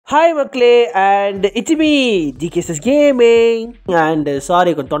Hi Makkale, and it's me, GKSSGAMING. And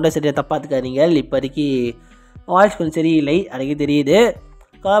sorry, கொஞ்சம் தொண்டை சரியாக தப்பாத்துக்காதீங்க. இப்போதைக்கு வாய்ஸ் கொஞ்சம் சரியில்லை, எனக்கு தெரியுது.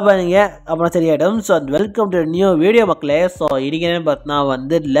 காப்பாங்க அப்புறம் சரியாயிடும். So welcome to new video மக்களே. ஸோ இன்றைக்கி என்ன பார்த்தோன்னா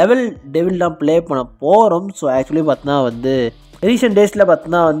வந்து லெவல் டெவில் தான் ப்ளே பண்ண போகிறோம். ஸோ ஆக்சுவலி பார்த்தோன்னா வந்து ரீசெண்ட் டேஸில்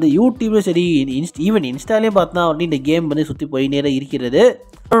பார்த்தோன்னா வந்து யூடியூப்லையும் சரி ஈவன் இன்ஸ்டாலேயும் பார்த்தோன்னா வந்து இந்த கேம் வந்து சுற்றி போய் நேரம் இருக்கிறது.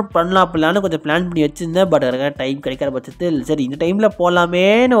 பண்ணலாம் அப்படிலான்னு கொஞ்சம் பிளான் பண்ணி வச்சுருந்தேன். பட் எனக்கு டைம் கிடைக்கிற பட்சத்தில் சரி இந்த டைமில்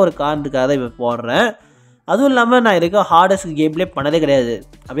போகலாமேன்னு ஒரு காரணத்துக்காக தான் இப்போ போடுறேன். அதுவும் இல்லாமல் நான் இதுக்கு ஹார்டஸ்ட் கேம் ப்ளே பண்ணதே கிடையாது.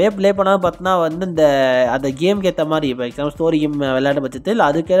 அப்படியே ப்ளே பண்ணால் பார்த்தோன்னா வந்து அந்த கேமுக்கு ஏற்ற மாதிரி இப்போ எக்ஸாம்பிள் ஸ்டோரி கேம் விளையாட பட்சத்தில்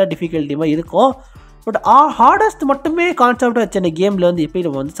அதுக்கேற்ற டிஃபிகல்ட்டியுமாக இருக்கும். பட் ஹார்டஸ்ட் மட்டுமே கான்செப்டாக வச்சு அந்த கேமில் வந்து எப்படி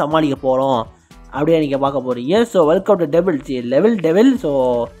நம்ம வந்து சமாளிக்க போகிறோம் அப்படியே நீங்கள் பார்க்க போகிறீங்க. So welcome to level devil. So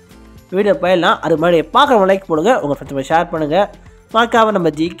video போயிடலாம். அது மாதிரி பார்க்குறவங்க லைக் போடுங்க, உங்கள் ஃப்ரெண்ட்ஸ் ஷேர் பண்ணுங்கள். மறக்காமல் நம்ம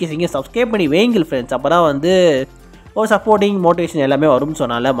ஜிகேசிங்க சப்ஸ்கிரைப் பண்ணி வைங்கள் ஃப்ரெண்ட்ஸ். அப்போ தான் வந்து ஒரு சப்போர்ட்டிங் மோட்டிவேஷன் எல்லாமே வரும்னு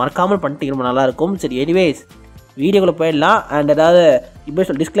சொன்னால மறக்காமல் பண்ணிட்டு ரொம்ப நல்லாயிருக்கும். சரி எனிவேஸ் வீடியோக்குள்ளே போயிடலாம். அண்ட் ஏதாவது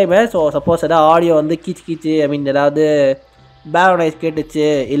இப்போ டிஸ்க்ளைமர். ஸோ சப்போஸ் ஏதாவது ஆடியோ வந்து கீச்சு ஏதாவது பேக்ரவுண்ட் நாய்ஸ் கேட்டுச்சு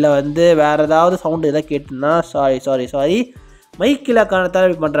இல்லை வந்து வேறு ஏதாவது சவுண்டு எதாவது கேட்டுன்னா சாரி மைக்கில்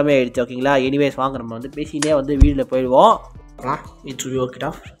காரணத்தால் பண்ணுற மாதிரி ஆகிடுச்சு. ஓகேங்களா? எனிவேஸ் வாங்க நம்ம வந்து பேசினே வந்து வீடியோவில் போயிடுவோம். இன்டர்வியூ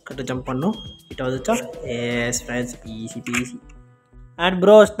கிட்ட ஜம்ப் பண்ணோம் கிட்ட வந்துச்சா. S friends, easy and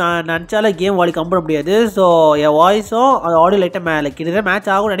pros நான் நினச்சால கேம் வாடி கம்பெனி முடியாது. ஸோ என் வாய்ஸும் அந்த ஆடியோ லைட்டாக மேலே கிட்டத்தட்ட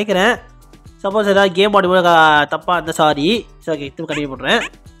மேட்ச் ஆகும்னு நினைக்கிறேன். சப்போஸ் ஏதாவது கேம் ஆடி கூட தப்பாக இருந்தால் சாரி. ஸோ ஓகே கண்டினியூ பண்ணுறேன்.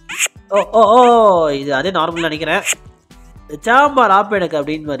 ஓ இது அதே நார்மலாக நினைக்கிறேன். சாம்பார் ஆப் எனக்கு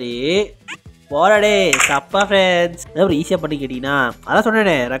அப்படின்னு மாதிரி போராடே தப்பா ஃப்ரெண்ட்ஸ். ஒரு ஈஸியாக பண்ணி கேட்டிங்கன்னா அதான்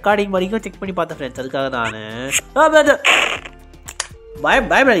சொன்னேனே ரெக்கார்டிங் வரைக்கும் செக் பண்ணி பார்த்தேன் ஃப்ரெண்ட்ஸ். அதுக்காக நான்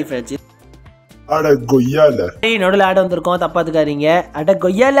பயப்படாதீங்க ஃப்ரெண்ட்ஸ். நடுவில் ஆட் வந்திருக்கோம், தப்பாத்துக்காதீங்க. அட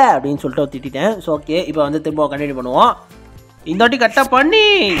கொய்யால அப்படின்னு சொல்லிட்டு திட்டேன். ஸோ ஓகே இப்போ வந்து திரும்ப கண்டினியூ பண்ணுவோம். இந்த வாட்டி கரெக்டாக பண்ணி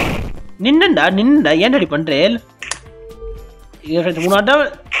நின்னுண்டா ஏன்டாடி பண்ணுறேன் ஃப்ரெண்ட்ஸ். முன்னாட்டம்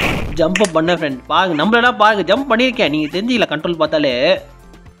ஜம்ப் பண்ண ஃப்ரெண்ட் பாருங்க, நம்மளெல்லாம் பாருங்க ஜம்ப் பண்ணியிருக்கேன். நீங்கள் தெரிஞ்சிக்கல கண்ட்ரோல் பார்த்தாலே.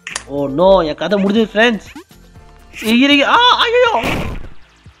 ஓ நோ, என் கதை முடிஞ்சது ஃப்ரெண்ட்ஸ். ஐயோ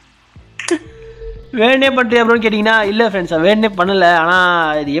வேணே பண்ணுறியா அப்படின்னு கேட்டிங்கன்னா இல்லை ஃப்ரெண்ட்ஸ் வேணே பண்ணலை.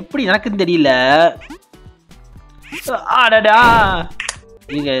 ஆனால் இது எப்படி நடக்குதுன்னு தெரியல. ஆடாடா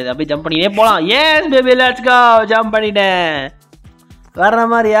நீங்கள் அப்படியே ஜம்ப் பண்ணினே போகலாம். ஏன் பேபி லெட்ஸ் கோ ஜம்ப் பண்ணிட்டேன். வர்ற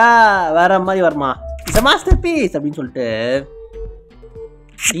மாதிரியா வேற மாதிரி வருமா இட்ஸ் மாஸ்டர் பீஸ் அப்படின்னு சொல்லிட்டு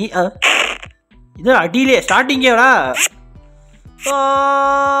நீ இது அடியிலே ஸ்டார்டிங்கேடா.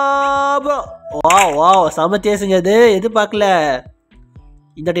 வா செம சேசுங்க. அது எதிர்பார்க்கல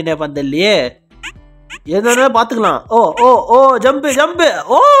இந்த டீனே பண்ண இல்லையே. எதுனா பார்த்துக்கலாம். ஓ ஜம்பு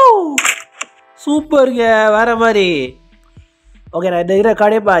ஓ சூப்பருங்க வேற மாதிரி. ஓகே நான் இந்த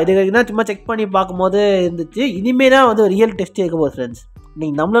கடைப்பா இதுனா சும்மா செக் பண்ணி பார்க்கும்போது இருந்துச்சு. இனிமே தான் வந்து ரியல் டெஸ்ட் இருக்க போகுது ஃப்ரெண்ட்ஸ்.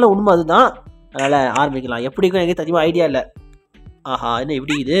 நீங்கள் நம்மளால உண்மை அதுதான். அதனால் ஆரம்பிக்கலாம். எப்படிக்கும் எனக்கு தெரியுமா ஐடியா இல்லை. ஆஹா என்ன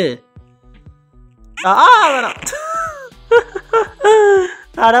எப்படி இது வேணாம்.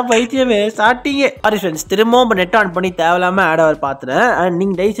 ஆனால் பைத்தியமே ஸ்டார்டிங்கே சாரி ஃப்ரெண்ட்ஸ். திரும்பவும் நெட் ஆன் பண்ணி தேவையில்லாமல் ஆட் அவர் பார்த்துறேன். அண்ட்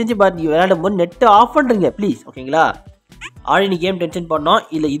நீங்கள் தயவு செஞ்சு பார்த்து விளையாடும் போது நெட்டு ஆஃப் பண்ணுறீங்க ப்ளீஸ். ஓகேங்களா? ஆல்ரெடி கேம் டென்ஷன் பண்ணோம்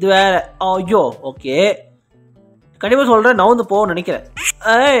இல்லை இது வேறு. ஐயோ ஓகே கண்டிப்பாக சொல்கிறேன். நான் வந்து போகணும்னு நினைக்கிறேன்.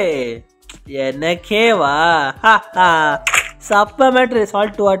 எனக்கேவா சப்ப மேட்ரு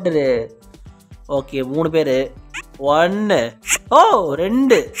சால்ட் வாட்டரு. ஓகே 3 பேர் 1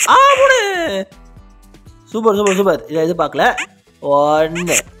 2 3 சூப்பர் இதை எதிர்பார்க்கல.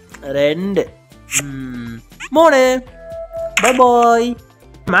 1 2 3 பாய்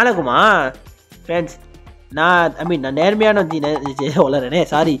மேலே இருக்குமா ஃப்ரெண்ட்ஸ். நான் நேர்மையான வளரனே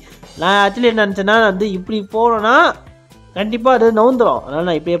சாரி. நான் ஆக்சுவலி என்ன நினச்சேன்னா வந்து இப்படி போனோன்னா கண்டிப்பாக அது நவுந்துடும். அதனால்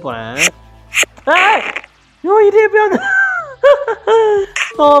நான் இப்படியே போகிறேன். இதே எப்படியா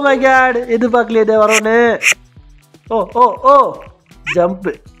ஓ மை காட் எதிர்பார்க்கலையே இது வரோன்னு. ஓ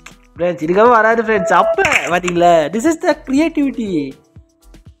ஜம்ப்பு ஃப்ரெண்ட்ஸ் இதுக்காக வராது ஃப்ரெண்ட்ஸ். அப்போ பார்த்தீங்களா this is the creativity.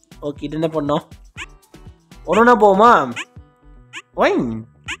 Okay இது என்ன பண்ணோம் ஒன்றுனா போமா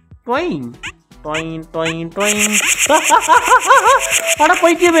ஆனால்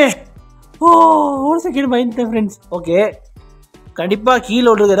போய்க்கவே. ஒரு செகண்ட் பயந்துட்டேன் ஃப்ரெண்ட்ஸ். ஓகே கண்டிப்பாக கீழே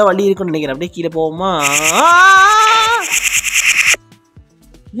ஓடுறது ஏதாவது வழி இருக்குன்னு நினைக்கிறேன். அப்படியே கீழே போவோமா.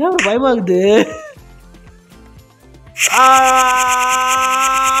 ஏன் பயமாகுது.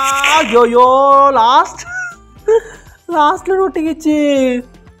 ஐயோ லாஸ்ட்ல நோட்டிக்கிச்சு.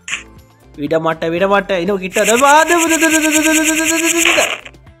 விட மாட்டேன் இன்னும் கிட்ட.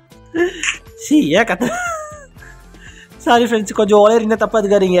 ஏன் கத்த சாரி ஃப்ரெண்ட்ஸ் கொஞ்சம் ஓலரிங்க தப்பாக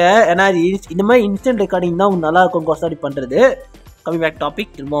இருக்காதீங்க. ஏன்னா இந்த மாதிரி இன்ஸ்டன்ட் ரெக்கார்டிங் தான் நல்லா இருக்கும் கொஸ்டாடி பண்ணுறது. கம்மி பேக்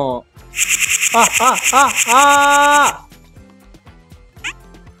டாபிக் திரும்ப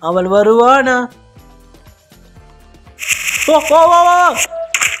அவள் வருவானா?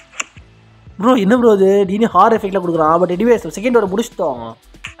 ப்ரோ என்ன ப்ரோ இது நீ ஹார் எஃபெக்ட்ல கொடுக்குறான். பட் எனிவேஸ் செகண்ட் வர முடிச்சிட்டோம்.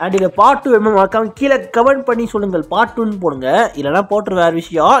 அண்ட் இதை பார்ட் 2 மறக்காம கீழே கமெண்ட் பண்ணி சொல்லுங்கள். பார்ட் 2ன்னு போடுங்க. இல்லைனா போட்டுரு வேறு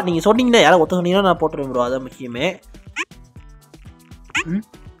விஷயம். நீங்கள் சொன்னீங்கன்னா யாராவது ஒருத்த சொன்னீங்கன்னா நான் போட்டுருவேன் ப்ரோ. அதான் முக்கியமே.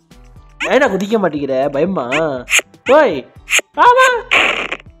 ஏன்னா குதிக்க மாட்டேங்கிற பயமா? ஓய் ஆமா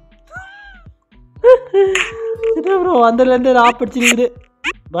ப்ரோ அந்தலேருந்து ஆப்படிச்சிருக்குது.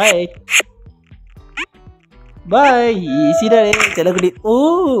 பாய் பாய் ஈஸிடாடே செல்லக்குடி. ஓ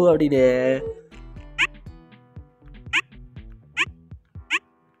அப்படின்னு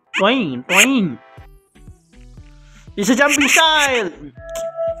ட்வைங் ட்வைங் இட்ஸ் ஜம்பிங் ஸ்டைல்.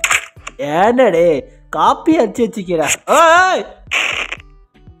 என்னடே காப்பி அடிச்சு வச்சுக்கிறா. ஓய்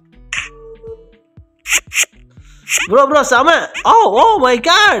ப்ரோ ப்ரோ செம. ஓ ஓ மை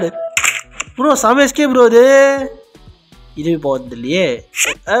காட் ப்ரோ செம எஸ்கே ப்ரோ. இது போகிறது இல்லையே.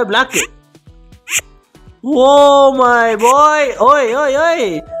 பிளாக்கு. Oh my boy. ஓய் ஓய் ஓய்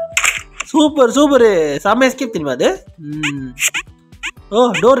சூப்பர் சூப்பர். செம எஸ்கேப் தெரியுமா அது? ஓ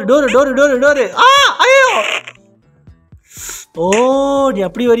door door door door door. ஐயோ ஓ நீ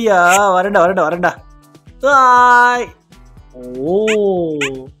அப்படி வரியா? வரண்டா வரண்டா வரண்டா. ஓ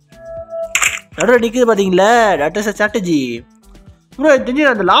நடுவில் நிற்குது பார்த்தீங்களா? That is a strategy bro. தெரிஞ்சு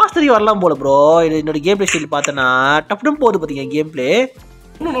அந்த லாஸ்ட் வரைக்கும் வரலாம் போல ப்ரோ. இது என்னோட கேம் பிளே ஸ்டைல் பார்த்தேன்னா டப்புன்னு போகுது பார்த்தீங்க கேம் பிளே.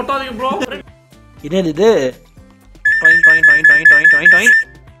 என்னது இது?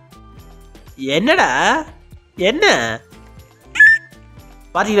 என்னடா என்ன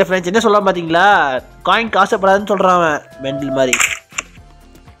பார்த்தீங்களா ஃப்ரெண்ட்ஸ்? என்ன சொல்லலாம் பார்த்தீங்களா? காயின் காசப்படாதுன்னு சொல்கிறான் அவன் மெண்டல் மாதிரி.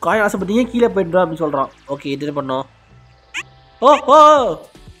 காயின் ஆசைப்பட்டீங்க கீழே போயிட்டு அப்படின்னு சொல்கிறான். ஓகே இது என்ன பண்ணோம்? ஓ ஓ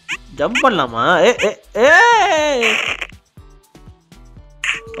ஜம்ப் பண்ணலாமா?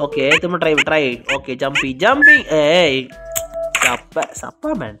 ஓகே திரும்ப ட்ரை. Okay jumping. ஏய்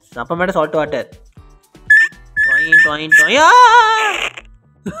சப்பா மேன் சப்பா மேன் சால்ட் வாட்டர்.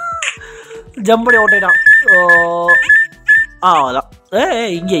 ஜம்ப் பண்ணி ஓட்டிட்டான். ஓ அதான்.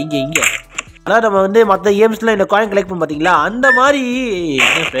 இங்கே இங்கே இங்கே அதான் நம்ம வந்து மற்ற கேம்ஸ்லாம் இந்த காயின் கலெக்ட் பண்ண பார்த்தீங்களா? அந்த மாதிரி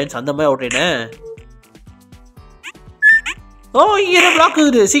ஃப்ரெண்ட்ஸ் அந்த மாதிரி ஓட்டினேன். ஓ இங்கே என்ன பிளாக்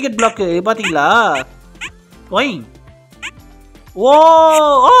இருக்குது? சீக்ரெட் பிளாக்கு பார்த்தீங்களா? ஒயின் ஓ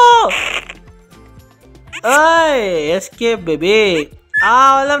ஓ ஏய் எஸ்கேப் பேபி.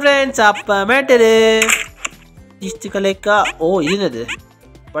 அவ்வளோ ஃப்ரெண்ட்ஸ் அப்போ மேட்டரு டிஸ்ட் கலெக்டா. ஓ இது என்னது?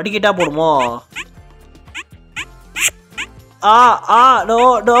 படிக்கிட்டா போடுமோ? No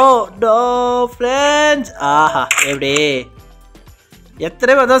no no friends. ஆஹா எப்படி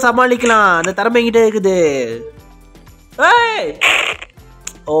எத்தனை பேர் தான் சமாளிக்கலாம்? அந்த திறமை என்கிட்ட இருக்குது. ஏய்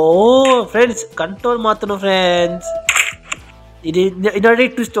ஓ ஃப்ரெண்ட்ஸ் கண்ட்ரோல் மாற்றணும் ஃப்ரெண்ட்ஸ். இது இன்னொரு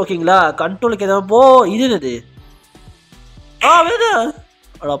ட்விஸ்ட் ஓகேங்களா? கண்ட்ரோலுக்கு எதாவது போ. இது என்னது? வேணா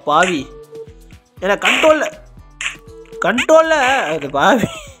அடா பாவி. ஏன்னா கண்ட்ரோலில் அது பாவி.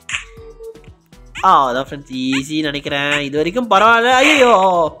 அதான் ஃப்ரெண்ட்ஸ் ஈஸின்னு நினைக்கிறேன். இது வரைக்கும் பரவாயில்ல. ஐயோ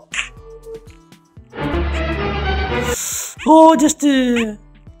ஓ ஜஸ்ட்டு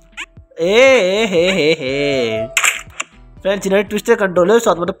ஹே ஃப்ரெண்ட்ஸ் இன்னொரு ட்விஸ்டர் கண்ட்ரோலு. ஸோ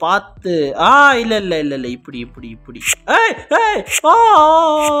அது மட்டும் பார்த்து. இல்லை இல்லை இல்லை இல்லை இப்படி இப்படி இப்படி.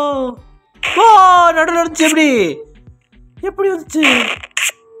 ஓ நடுவில் வந்துச்சு. எப்படி வந்துச்சு?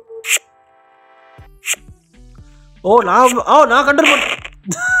 நான் கண்ட்ரோல் பண்ண.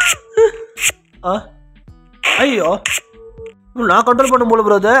 ஐயோ நான் கண்ட்ரோல் பண்ணும் போல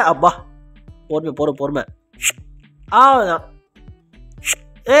ப்ரோ. அப்பா பொறுமை. அதான்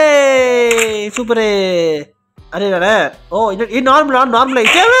சூப்பரு. அரே வேணே. ஓ இது நார்மலா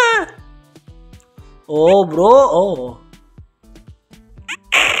ஓ ப்ரோ. ஓ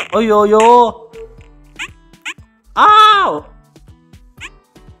ஐயோயோ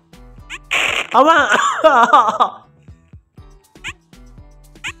அவன்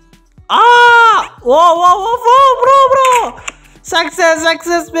ஓ ஓ ஓ ப்ரோ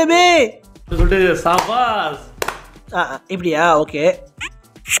சக்சஸ் பேபி சொல்லிட்டு சாபாஸ். இப்படியா? ஓகே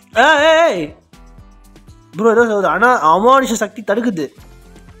ப்ரோ ஏதோ சொல்லுது. ஆனால் அமானுஷ சக்தி தடுக்குது.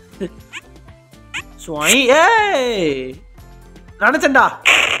 நினச்சேன்டா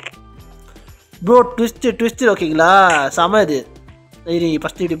ப்ரோ. ட்விஸ்ட் ஓகேங்களா? செம இது.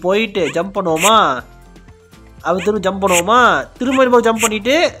 ஃபஸ்ட்டு இப்படி போயிட்டு ஜம்ப் பண்ணுவோமா? அவன் திரும்ப ஜம்ப் பண்ணுவோமா? திரும்ப ஜம்ப்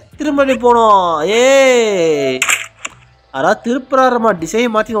பண்ணிட்டு திரும்ப போனோம். அதான் திருப்புறாரம்மா.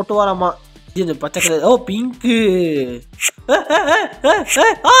 டிசைன் மாற்றி நொட்டு வாராம்மா. இது பச்சை கலர். ஓ பிங்க்கு.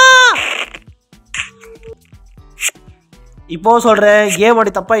 இப்போ சொல்கிறேன் கேம்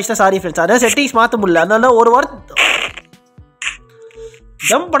அப்படி தப்பாக இஷ்டம். Sorry friends. அதான் செட்டிங்ஸ் மாற்ற முடியல. அதனால ஒரு வாரம்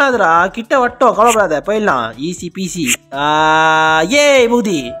ஜம்ப் பண்ணாதடா, கிட்ட வட்டம், கவலைப்படாத, போயிடலாம். Easy PC. ஏ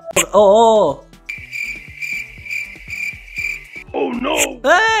மூதி. ஓ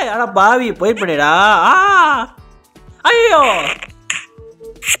ஏய் அட பாவி, போய் பண்ணிடா. ஐயோ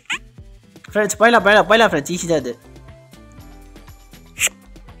ஃப்ரெண்ட்ஸ், போயிடலாம் ஃப்ரெண்ட்ஸ், ஈஸி தான் இது.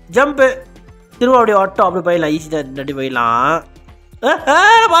 ஜம்ப்பு, திரும்ப அப்படியே வட்டம், அப்படி போயிடலாம், ஈஸி தான், நடி போயிடலாம்.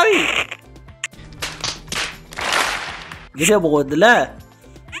 பாவி கிட்டே போகுதுல்ல.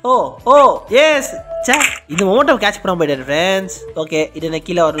 ஓ எஸ். சே, இந்த மொமெண்டம் கேட்ச் பண்ண போயிட்டாரு ஃப்ரெண்ட்ஸ். ஓகே, இது என்ன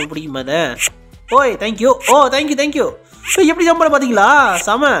கீழே வரணும் பிடிக்குமாண்ணே. ஓய் தேங்க்யூ. தேங்க்யூ. எப்படி ஜம்ப் பண்ண பார்த்தீங்களா?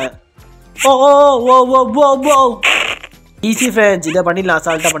 செம. ஓ ஈஸி ஃப்ரெண்ட்ஸ், இதை பண்ணிடலாம்,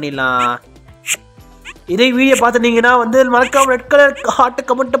 அசால்ட்டாக பண்ணிடலாம். இதே வீடியோ பார்த்துட்டீங்கன்னா மறக்காம ரெட் கலர் ஹார்ட்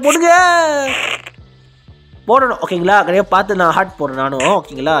கமெண்ட் போடணும் ஓகேங்களா? கண்டிப்பாக பார்த்து நான் ஹார்ட் போடுறேன் நானும்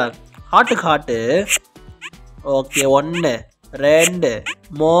ஓகேங்களா? ஹார்ட்டுக்கு ஹார்ட்டு. ஓகே, 1 2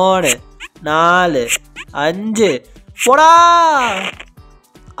 3 4 5 போடா.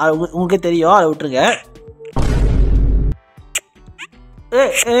 அது உங்களுக்கு தெரியும், அதை விட்டுருங்க.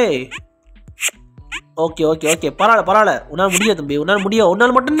 ஏய் ஓகே பரவாயில்ல. உன்னால் முடியும் தம்பி,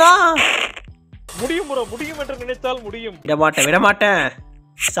 உன்னால் மட்டும்தான் முடியும் என்று நினைத்தால் முடியும். விட மாட்டேன்.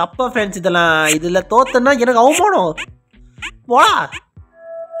 சப்பா ஃப்ரெண்ட்ஸ், இதில் தோத்தனா எனக்கு அவமானம்.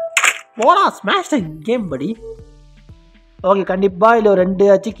 போடா ஸ்மாஷ் கேம் படி. ஓகே, கண்டிப்பா இல்லை 2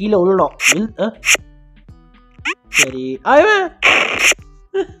 ஆச்சு கீழே விழணும். சரி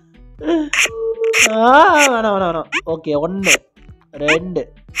வேணாம். ஓகே, 1 2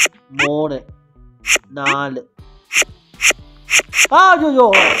 3 4. ஐயோ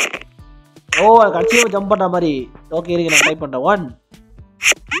கடைசியாக ஜம்ப் பண்ண மாதிரி. ஓகே, இருக்கு, நான் ட்ரை பண்ணுறேன். 1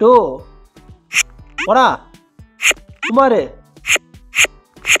 2 போடா குமாரு.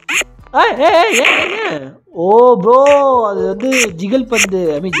 ஓ ப்ரோ, அது ஜிகல் பந்து.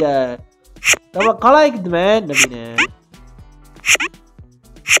 நம்ம கலாய்க்குது மேன் அப்படின்னு.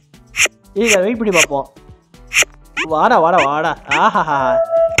 வெயிட் பண்ணி பார்ப்போம். வாடா. ஆஹா,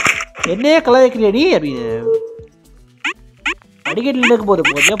 என்னையே கலாய்க்கிறியா நீ அப்படின்னு. அடிக்கடி நினைக்க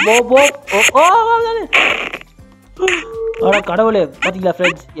போ. ஆனா கடவுளே, பாத்தீங்களா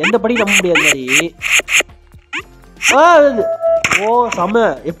ஃப்ரெண்ட்ஸ், எந்த படி நம்ப முடியாது மாதிரி. செம்ம.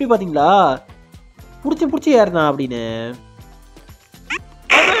 எப்படி பாத்தீங்களா, புடிச்சு ஏறினா அப்படின்னு.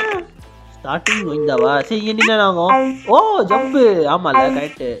 ஸ்டார்டிங் வைந்தாவா? சரி, என்ன ஆகும்? ஜம்பு. ஆமால,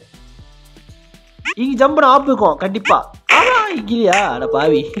 கரெக்ட். இங்க ஜம்ப் ஆப் இருக்கும் கண்டிப்பா. இங்க இல்லையா? அட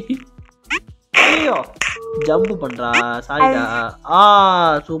பாவி. ஐயோ ஜம்ப் பண்றா, சாரிடா.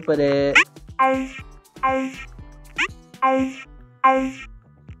 Super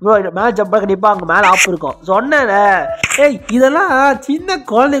bro. மேலே ஜம்ப் கண்டிப்பா அங்கே மேலே ஆப் இருக்கும். சொன்னேன். இதெல்லாம் சின்ன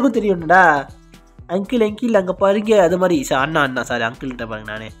குழந்தைக்கும் தெரியும்டா. அங்கிள் அங்கே பாருங்க, அது மாதிரி. அண்ணா சாரி, அங்கிள்கிட்ட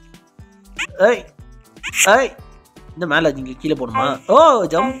பாருங்க. நானே இந்த மேலே இங்கே கீழே போகணுமா?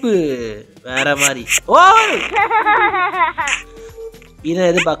 ஜம்ப்பு வேற மாதிரி. இதை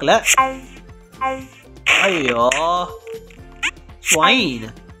எதிர்பார்க்கல. ஐயோ ஸ்வைன்.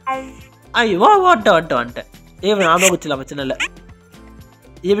 ஐயோ வந்துட்டேன். நான் குதிச்சலாமா? சின்ன இல்லை,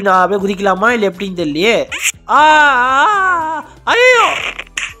 இப்படி நான் அப்படியே குதிக்கலாமா இல்லை எப்படின்னு தெரியலையே. ஐயோ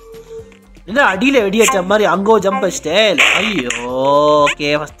என்ன அடியில் வெடி வச்ச மாதிரி அங்கோ ஜம்ப் வச்சிட்டேன். ஐயோ ஓகே,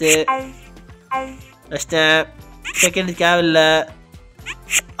 ஃபஸ்ட்டு வச்சிட்டேன். செகண்ட் தேவையில்லை.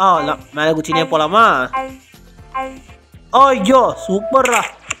 மேலே குச்சினே போகலாமா? ஐயோ சூப்பர்ரா.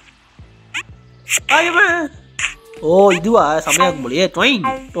 இதுவா செம்மையாகும் போலியே.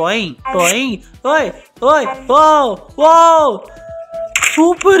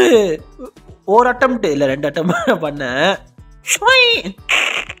 சூப்பரு. ஒரு அட்டம்ப்ட் இல்லை, 2 அட்டம்ப்ட் பண்ணேன்.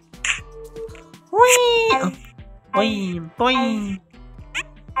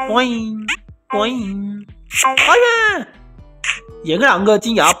 எங்க அங்க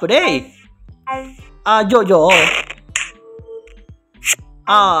வச்சீங்க ஆப்படே? Joe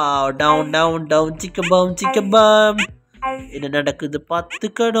down சிக்கபம். என்ன நடக்குது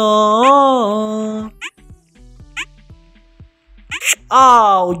பார்த்துக்கணும்.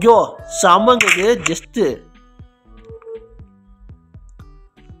 ஐயோ சமங்குது ஜஸ்ட்.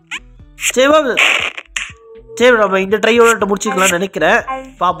 சரி நம்ம இந்த ட்ரையோட முடிச்சுக்கலாம்னு நினைக்கிறேன்.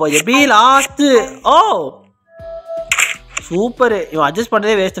 பாப்போம் எப்படி லாஸ்ட். சூப்பர். இவன் அட்ஜஸ்ட்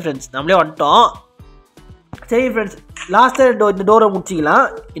பண்ணதே வேஸ்ட் ஃப்ரெண்ட்ஸ், நம்மளே வந்துட்டோம். சரி ஃப்ரெண்ட்ஸ், லாஸ்ட்டாக இந்த டோரை முடிச்சிக்கலாம்.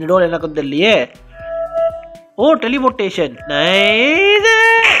 இந்த டோர் எனக்கு வந்து தெரியலையே. Teleportation.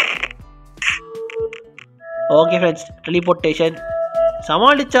 Okay friends, teleportation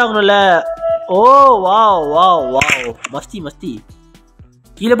சமாளிச்சாகணும்ல. Wow மஸ்தி.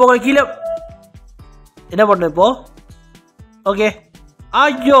 கீழே போக, கீழே என்ன பண்ணணும் இப்போ? ஓகே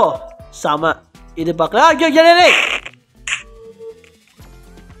ஐயோ செம. இது பார்க்கலாம். ஐயோ டேய்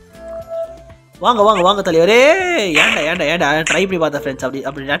வாங்க வாங்க வாங்க தலைவரே. ஏன்டா ட்ரை பண்ணி பார்த்தேன் ஃப்ரெண்ட்ஸ்.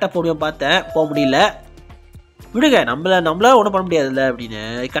 அப்படி டேட்டா போடுவோம் பார்த்தேன், போக முடியல. விடுங்க, நம்மள ஒன்றும் பண்ண முடியாதுல்ல அப்படின்னு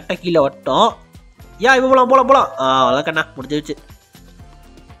கரெக்டாக கீழே வட்டோம். இப்போ போகலாம். அவ்வளோ கண்ணா முடிஞ்சிருச்சு.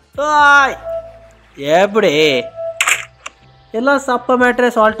 எப்படி எல்லாம் சப்ப மேட்ரு,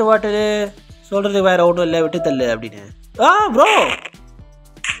 சால்ட் வாட்டரு சொல்கிறதுக்கு வேறு ஒன்றும் இல்லை, விட்டு தள்ளு அப்படின்னு. ப்ரோ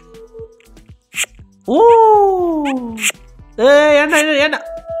ஓ ஏண்டா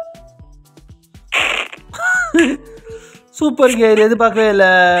சூப்பருங்க. இது எதிர்பார்க்கவே இல்லை.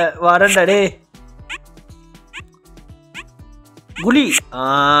 வரண்டா டே குலி.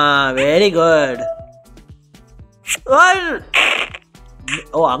 Very good.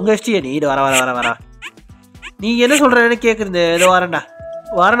 ஓ அங்கே வச்சிட்டியா நீ? இது வர நீ என்ன சொல்கிறேன்னு கேட்குறது. ஏதோ வரேண்ணா.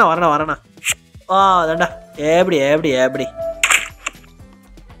 அதாண்டா. எப்படி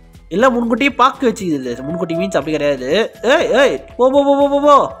இல்லை முன்கூட்டியே பார்க்க வச்சுக்குது. முன்கூட்டி மீன்ஸ் அப்படி கிடையாது. ஏய்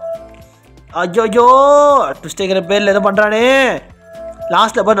போ. ஐயோ ட்விஸ்டேங்கிற பேரில் எதோ பண்ணுறானே.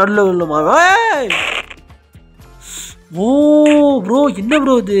 லாஸ்ட்டில் போய் நடுவில் இல்லைமா. ஓ ப்ரோ என்ன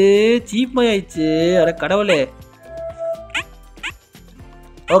ப்ரோ இது சீப் ஆயிடுச்சு. அட கடவுளே.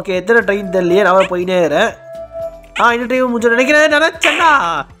 ஓகே எத்தனை ட்ரெயின் தெரியலையே, நான் போயினே இருக்கிறேன். இந்த ட்ரெயின் முடிஞ்சு நினைக்கிறேன். நினைச்சேன்னா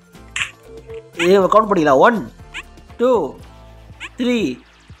இது கவுண்ட் பண்ணிக்கலாம். 1 2 3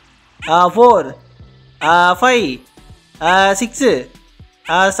 4 5 6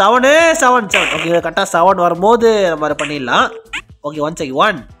 7. ஓகே கரெக்டாக 7 வரும்போது நம்ம அதை பண்ணிடலாம். ஓகே 1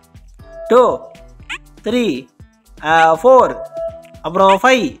 2 3 4 அப்புறம்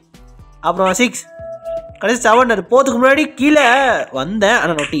 5 அப்புறம் 6 கடைசி 7 அது போகிறதுக்கு முன்னாடி கீழே வந்தேன்.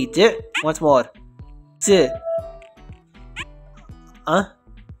 ஆனால் நொட்டிச்சு. ஒன்ஸ் மோர் 6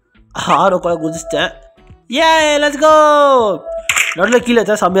 6 கூட குதிச்சிட்டேன். Let's go. நடுவில் கீழே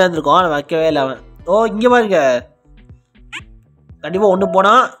வச்சா செம்மையாக இருந்திருக்கும். நான் வைக்கவே இல்லை அவன். ஓ இங்கே பாருங்க, கண்டிப்பாக ஒன்று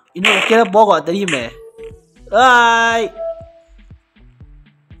போனால் இன்னும் கீழே போகும் தெரியுமே.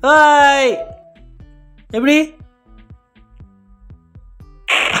 எப்படி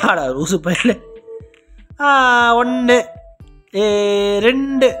ரூசு பையில 1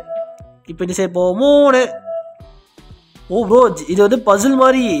 2 இப்போ இந்த சைடு போ 3. ஓ ப்ரோ இது வந்து பசில்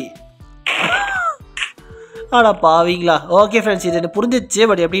மாதிரி. பாவீங்களா. ஓகே ஃப்ரெண்ட்ஸ் இது எனக்கு புரிஞ்சிச்சு.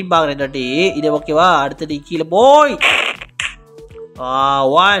 பட் எப்படின்னு பார்க்குறேன் இந்த வாட்டி. இது ஓகேவா? அடுத்தது கீழே போய்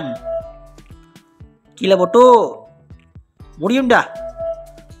 1 கீழே போட்டு முடியும்டா.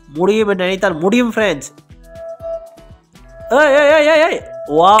 முடியும் என்று நினைத்தால் முடியும் ஃப்ரெண்ட்ஸ்.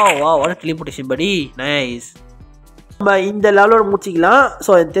 வாவ் டெலிபோர்டேஷன் படி நைஸ். நம்ம இந்த லெவலோட முடிச்சிக்கலாம்.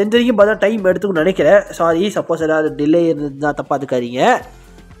 ஸோ தெரிஞ்ச வரைக்கும் பார்த்தா டைம் எடுத்துக்கணும்னு நினைக்கிறேன். சாரி சப்போஸ் ஏதாவது டிலே இருந்தால் தப்பாக இருக்காதீங்க.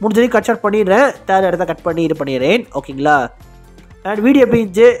 முடிஞ்ச வரைக்கும் கட் ஷார்ட் பண்ணிடுறேன். தேர்ட் இடத்த கட் பண்ணி இது பண்ணிடுறேன். ஓகேங்களா? அண்ட் வீடியோ எப்படி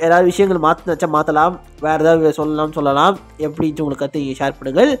இருந்துச்சு, ஏதாவது விஷயங்கள் மாற்றினாச்சா மாற்றலாம், வேறு ஏதாவது சொல்லலாம். எப்படி இருந்துச்சு உங்களுக்கு கற்று ஷேர்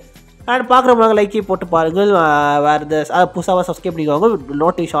பண்ணுங்கள். அண்ட் பார்க்குறவங்க லைக்கே போட்டு பாருங்கள். வேறு எதாவது புதுசாக சப்ஸ்கிரைப் பண்ணிக்கோங்க.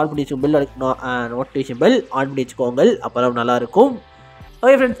 நோட்டிஃபிகேஷன் ஆன் பண்ணி வச்சுக்கோங்க. நோட்டிஃபிகேஷன் பெல் ஆன் பண்ணி வச்சுக்கோங்க. அப்போ தான் நல்லாயிருக்கும்.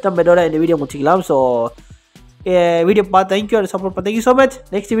 ஓகே ஃப்ரெண்ட்ஸ் நம்ம இதோட இந்த வீடியோ முடிச்சிக்கலாம். ஸோ வீடியோ பார்த்து தேங்க்யூ அண்ட் சப்போர்ட் பண்ண thank you so much.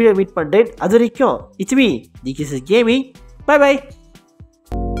 Next video meet பண்ணுறேன். அது வரைக்கும் இட்ஸ் மீ GKSSGAMING. பை.